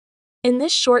In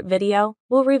this short video,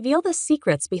 we'll reveal the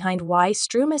secrets behind why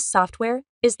Strumis software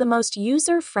is the most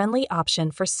user-friendly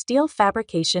option for steel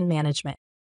fabrication management.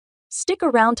 Stick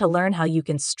around to learn how you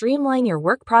can streamline your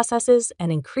work processes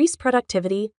and increase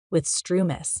productivity with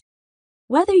Strumis.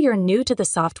 Whether you're new to the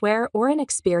software or an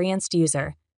experienced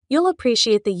user, you'll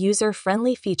appreciate the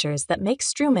user-friendly features that make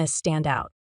Strumis stand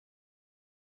out.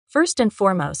 First and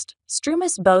foremost,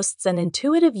 Strumis boasts an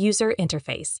intuitive user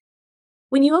interface.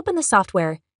 When you open the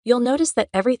software, you'll notice that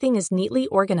everything is neatly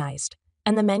organized,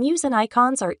 and the menus and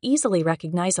icons are easily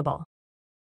recognizable.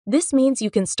 This means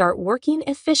you can start working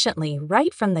efficiently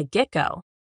right from the get-go.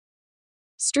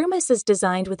 Strumis is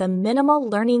designed with a minimal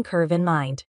learning curve in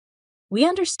mind. We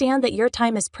understand that your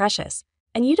time is precious,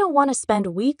 and you don't want to spend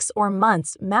weeks or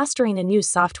months mastering a new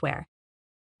software.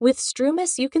 With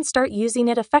Strumis, you can start using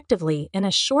it effectively in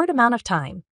a short amount of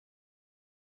time.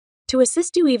 To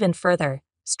assist you even further,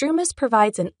 Strumis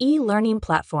provides an e-learning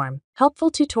platform,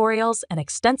 helpful tutorials, and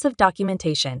extensive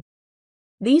documentation.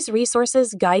 These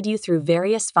resources guide you through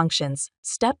various functions,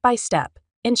 step by step,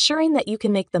 ensuring that you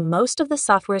can make the most of the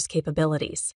software's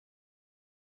capabilities.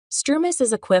 Strumis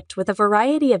is equipped with a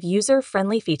variety of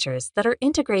user-friendly features that are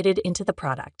integrated into the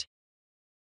product.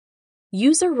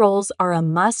 User roles are a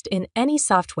must in any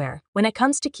software when it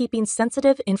comes to keeping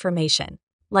sensitive information,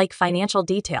 like financial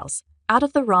details, out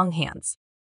of the wrong hands.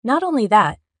 Not only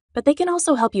that, but they can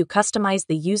also help you customize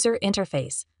the user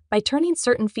interface by turning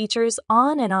certain features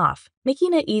on and off,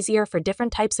 making it easier for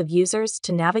different types of users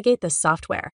to navigate the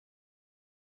software.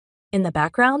 In the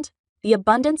background, the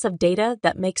abundance of data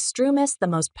that makes Strumis the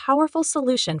most powerful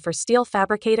solution for steel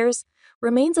fabricators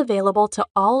remains available to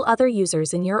all other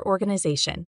users in your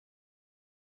organization.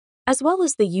 As well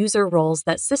as the user roles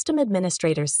that system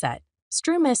administrators set,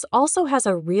 Strumis also has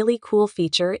a really cool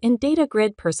feature in data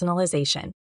grid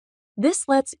personalization. This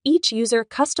lets each user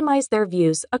customize their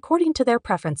views according to their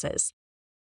preferences.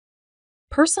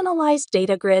 Personalized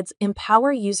data grids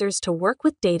empower users to work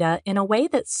with data in a way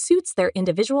that suits their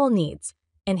individual needs,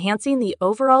 enhancing the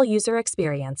overall user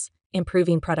experience,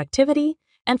 improving productivity,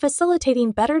 and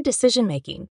facilitating better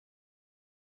decision-making.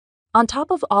 On top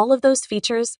of all of those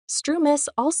features, Strumis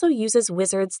also uses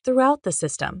wizards throughout the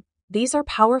system. These are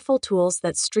powerful tools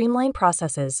that streamline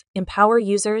processes, empower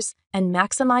users, and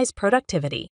maximize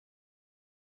productivity.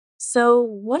 So,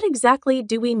 what exactly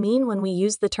do we mean when we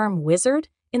use the term wizard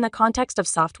in the context of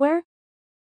software?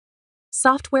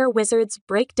 Software wizards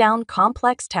break down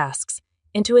complex tasks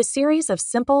into a series of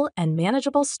simple and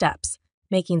manageable steps,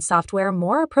 making software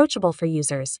more approachable for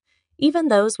users, even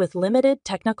those with limited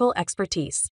technical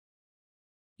expertise.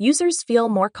 Users feel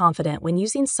more confident when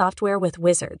using software with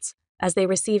wizards, as they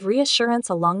receive reassurance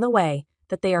along the way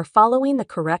that they are following the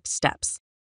correct steps.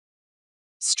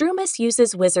 Strumis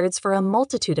uses wizards for a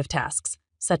multitude of tasks,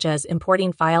 such as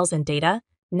importing files and data,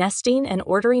 nesting and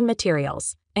ordering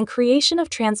materials, and creation of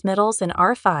transmittals and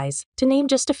RFIs, to name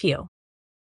just a few.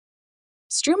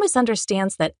 Strumis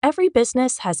understands that every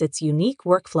business has its unique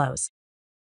workflows.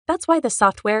 That's why the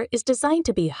software is designed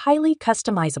to be highly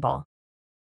customizable.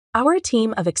 Our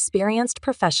team of experienced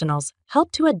professionals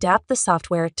help to adapt the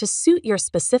software to suit your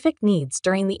specific needs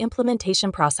during the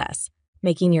implementation process,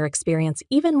 making your experience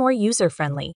even more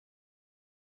user-friendly.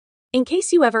 In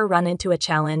case you ever run into a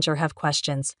challenge or have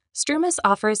questions, Strumis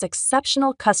offers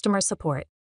exceptional customer support.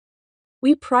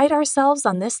 We pride ourselves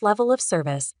on this level of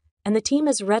service, and the team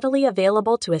is readily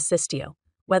available to assist you,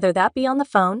 whether that be on the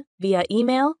phone, via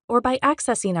email, or by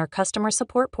accessing our customer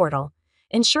support portal,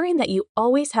 ensuring that you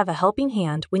always have a helping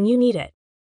hand when you need it.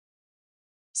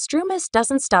 Strumis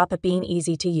doesn't stop at being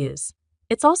easy to use.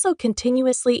 It's also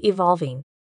continuously evolving.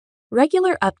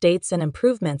 Regular updates and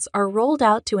improvements are rolled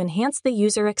out to enhance the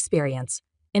user experience,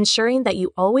 ensuring that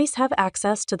you always have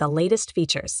access to the latest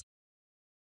features.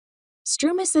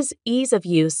 Strumis's ease of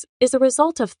use is a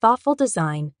result of thoughtful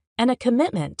design and a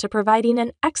commitment to providing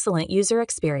an excellent user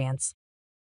experience.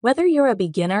 Whether you're a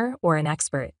beginner or an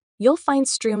expert, you'll find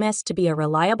Strumis to be a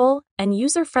reliable and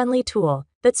user-friendly tool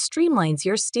that streamlines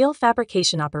your steel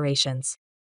fabrication operations.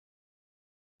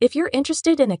 If you're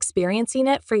interested in experiencing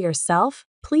it for yourself,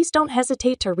 please don't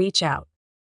hesitate to reach out.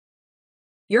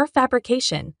 Your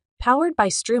fabrication, powered by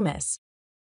Strumis.